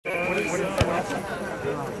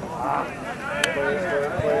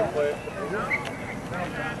Play.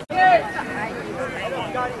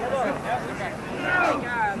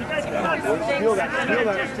 Steal that.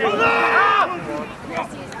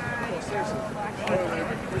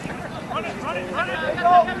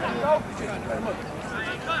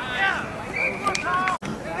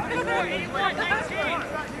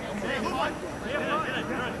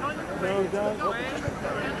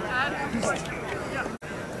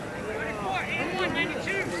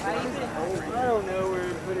 I don't know where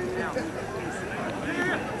to put it now.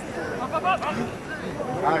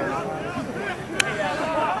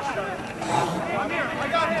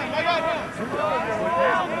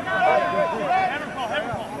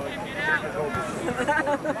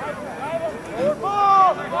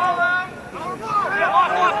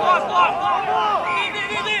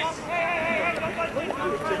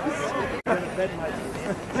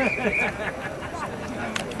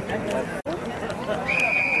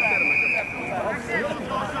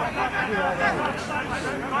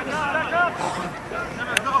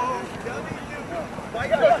 I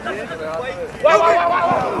got him. Wow.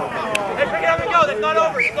 Hey, pick it up and go. It's not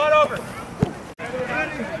over.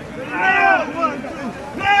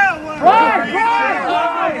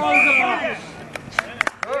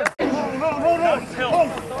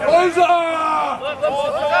 Rosa!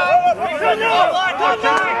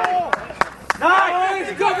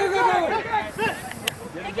 Nice! Go!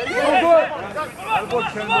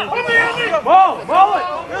 Ball it!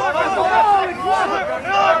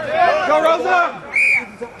 Go, Rosa!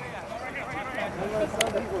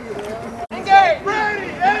 Engage! Ready!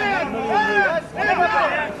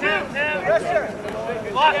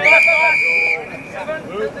 Lock. There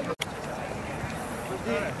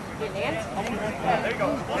you go.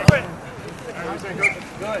 Good.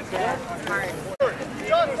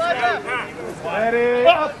 Just let up. Let it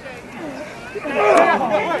up.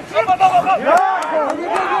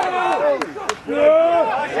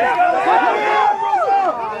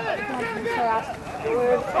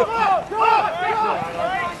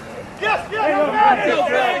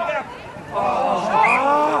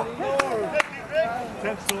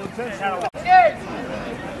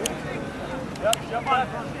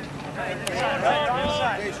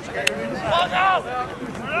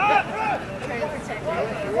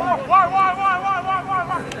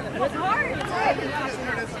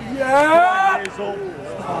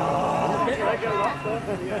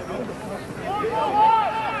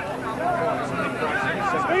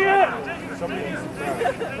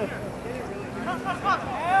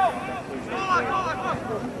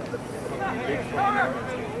 It's hard.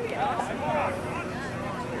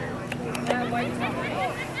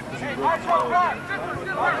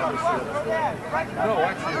 Yeah! No,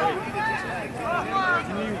 actually, wait.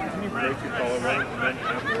 Can you break your collarbone and then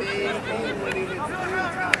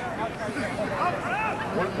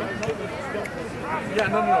Yeah,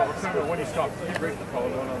 no. I'm talking about when he stopped. Can you break the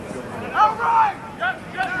collarbone on the field? All right!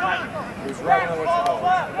 It was right when I went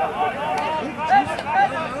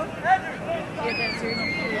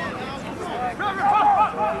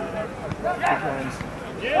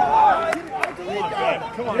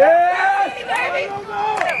Come on. Yes!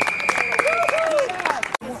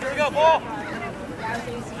 Here we go, ball.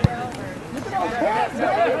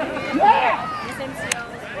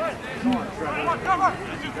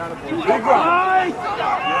 Big right!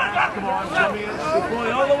 Come on, Jimmy. Good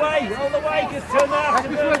boy, all the way, just turn that.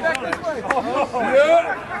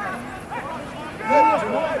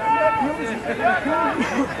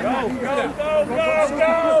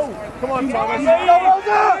 Go! Come on, Thomas. Go,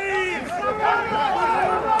 Rosa!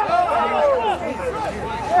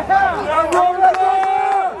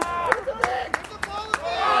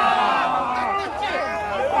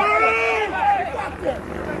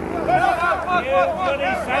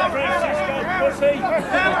 San Francisco pussy!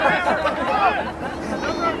 Hammer!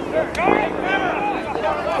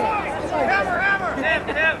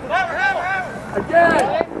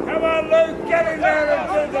 Again! Come on, Luke, get in there and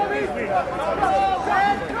do the business!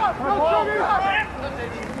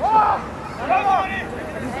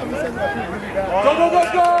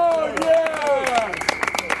 Go! Yeah!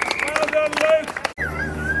 Well done, Luke!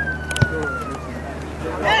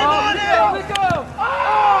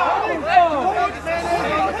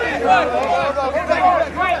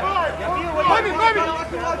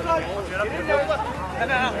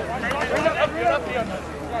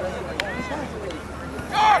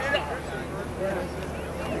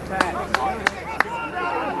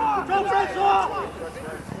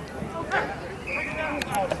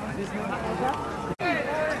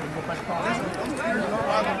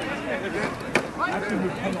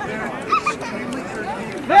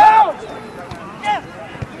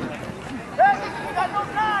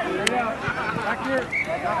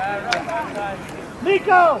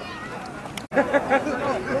 Nico!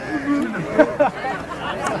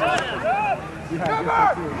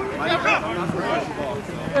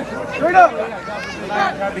 Straight up!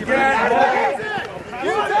 Again!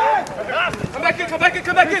 Come back in, come back in,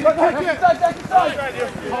 come back in! Get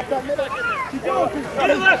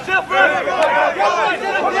the left shelf, bro!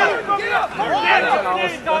 Get up!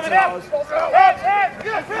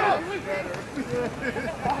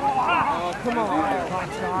 Come on!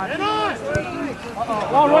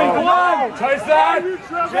 Come on, Wayne, come on! Chase that!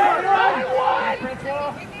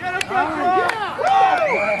 Get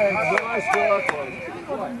him, nice work.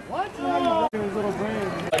 What? His little brain.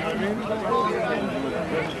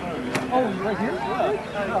 Oh, right here?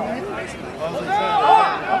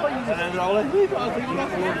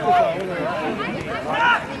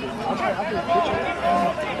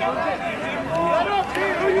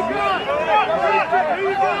 Who you got? Who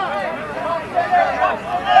you got?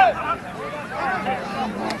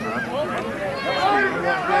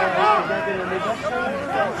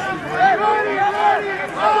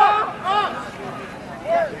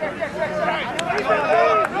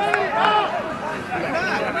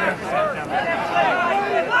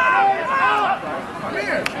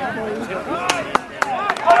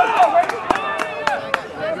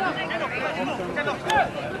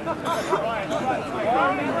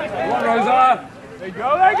 Come on, Rosa. There you go.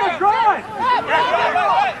 There you go. Drive.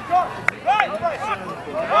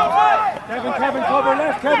 Kevin, cover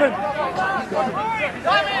left, Kevin.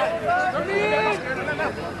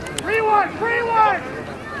 3-1.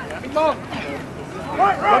 Come on. Go.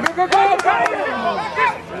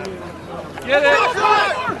 Get it. Get it,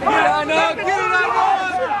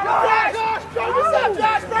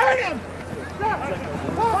 Josh, burn him.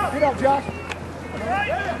 Get up, Josh.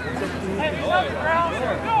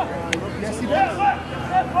 Yes, he does.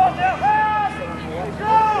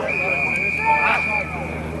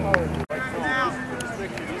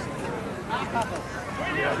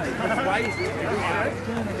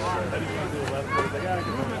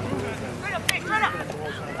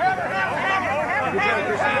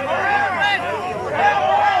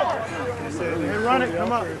 Hey, run it,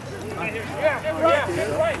 come on.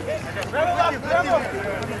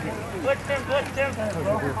 Blitz him.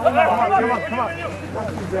 Come on.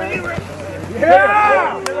 Yeah!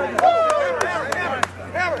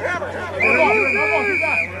 Hammer!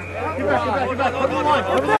 Get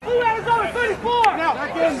back. Blue Arizona 34! Now,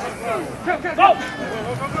 back in. Go!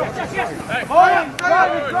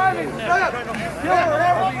 Driving.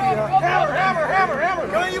 Hammer.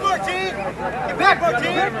 Go you, Martine. Get back,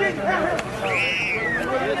 Martine.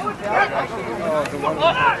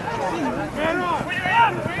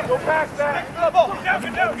 Go past that.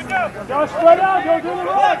 Get down. Josh, spread out. Go do the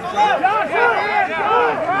run. Josh,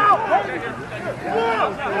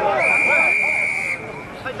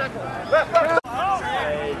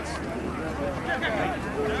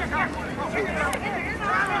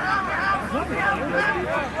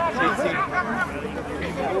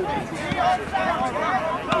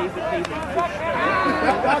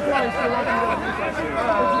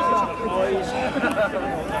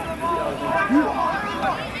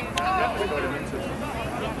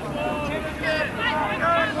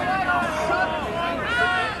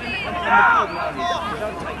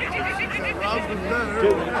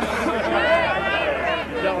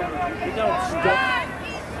 You don't stop.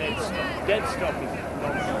 It's dead stopping.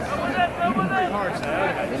 Hard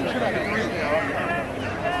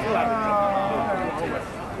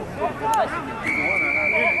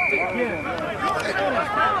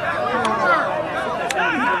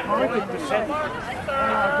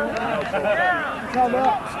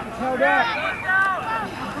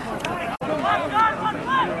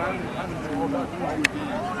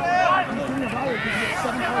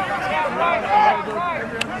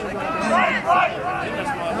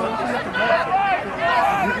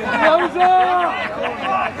held up.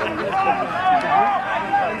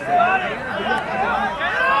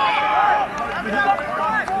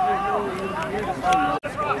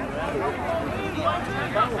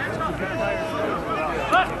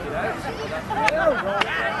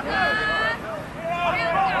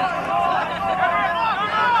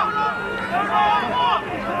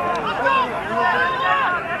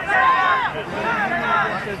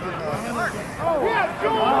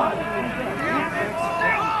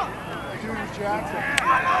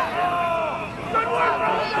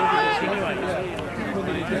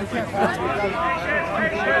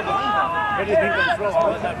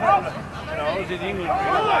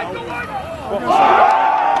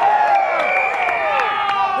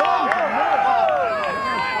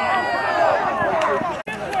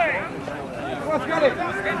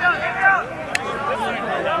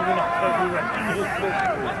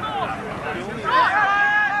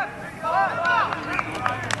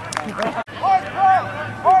 Hard press!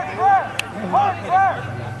 Hard press! Hard press!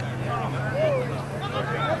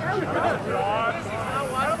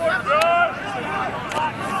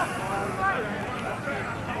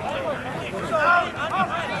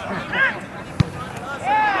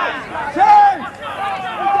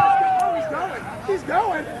 He's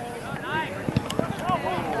going.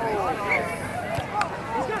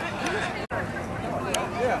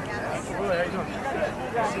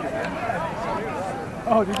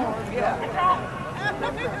 Oh, did you? Yeah.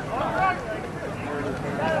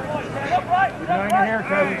 You're doing your hair,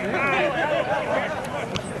 Kevin.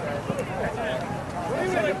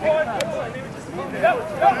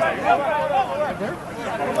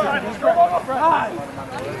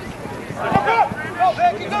 Go,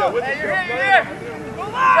 Vic, you go! Hey, you're here, you're here! Go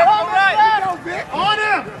left! Go right! Go, Vic! On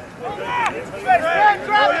him!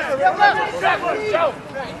 Travis! Get left! Go!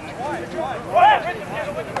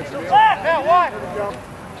 Now, what?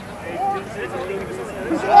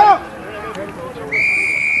 Who's up?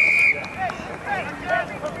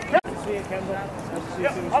 See you, Kendall.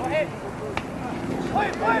 Up ahead! Play!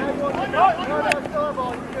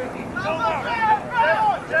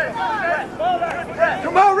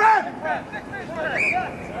 Come on, Red!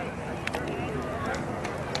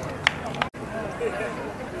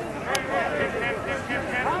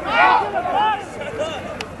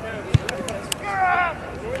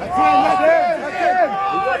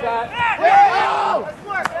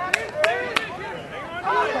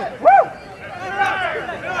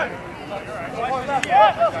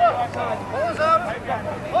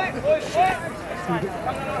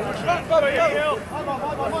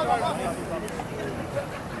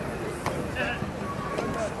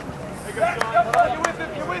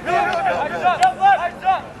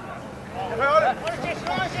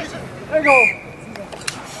 There you go.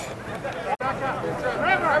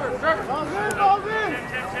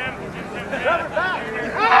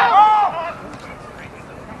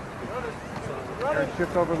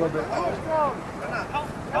 Shift over a little bit.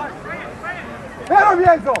 Hit him,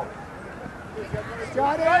 Yenzo!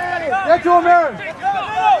 Scotty! Get to him, Aaron!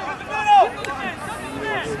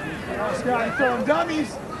 Scotty throwing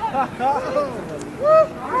dummies!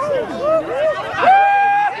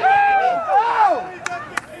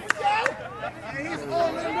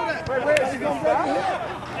 Wait, is he going back?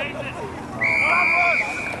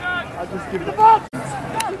 I'll just give it the ball!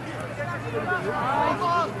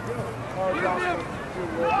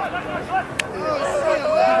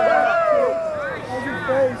 Hold your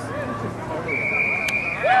face.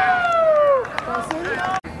 Now!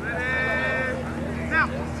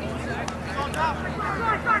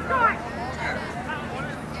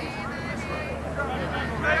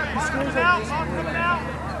 Coming out!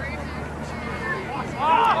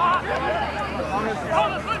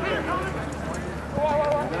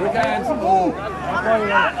 Quick hands.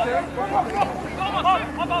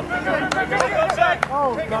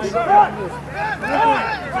 Oh, nice.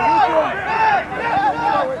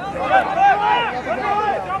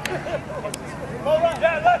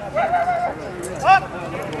 Up!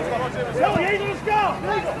 There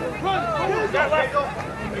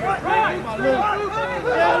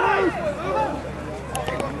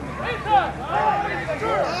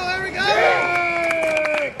we go!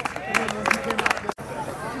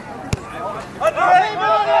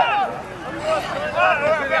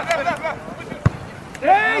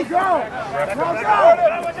 There you go!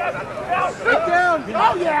 Break down!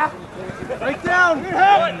 Oh yeah! Break down! Get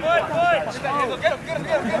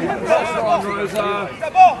him! Rosa!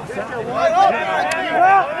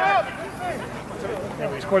 Yeah,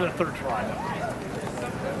 we scored the third try.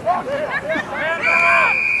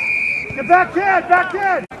 Get back, kid! Back,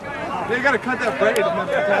 kid! You gotta cut that braid and then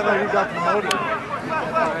pretend like you got promoted.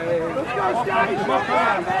 Let's go, Scotty! Come on!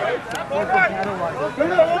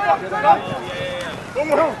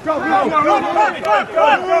 Go! Get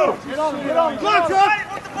on! Come on, Chuck!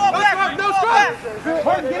 No strike!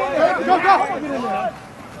 Go!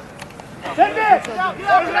 Send it!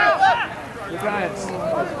 The Giants.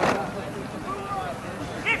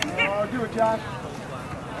 Do it, Josh.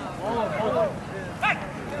 Hold on.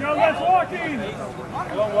 Go, let's walking!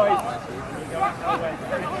 Go, White.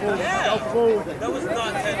 Go forward. That was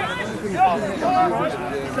not 10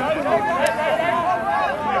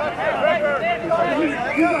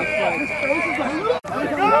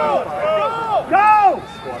 Go!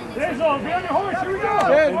 There's on, be on your horse, here we go!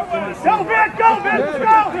 Go, Vic, go, Vic, let's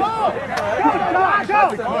go! Go, Josh, go!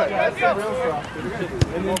 Go,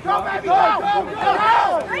 baby, go!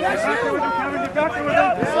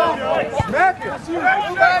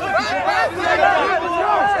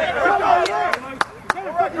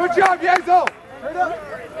 Good job, Yenzo!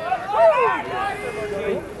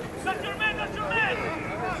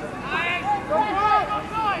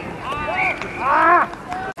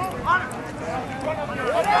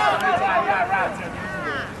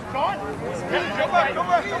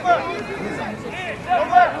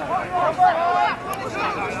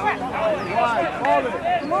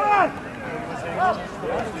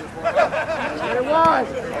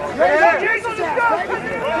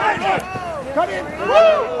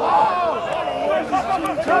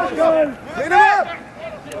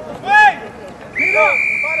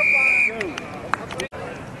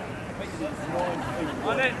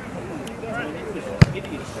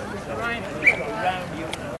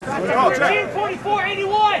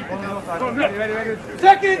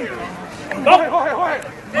 Second!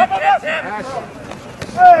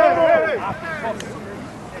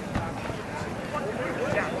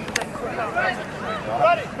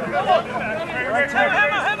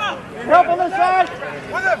 Help on this side!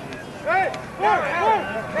 With him! Hey!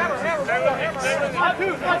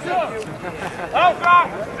 Oh, God!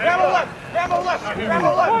 Grab left! Grab left! Grab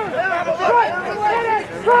left! Grab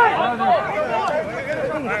left!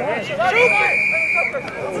 Shoot it!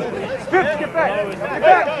 Fitz, get back! Get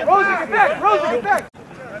back! Rosa, get back! Rosa, get back!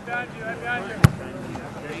 Right behind you, right behind you.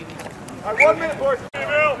 All right, 1 minute, boys.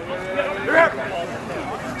 You're up.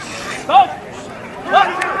 Go!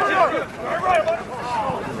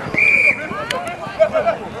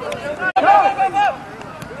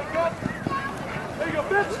 There you go,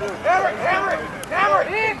 Fitz! Hammer it! Hammer it!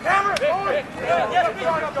 Hammer it! Hammer it!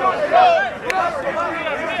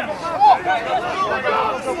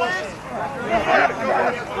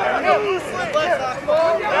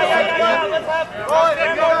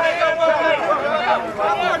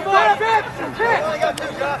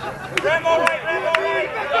 Rambo right! Rambo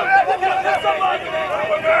right!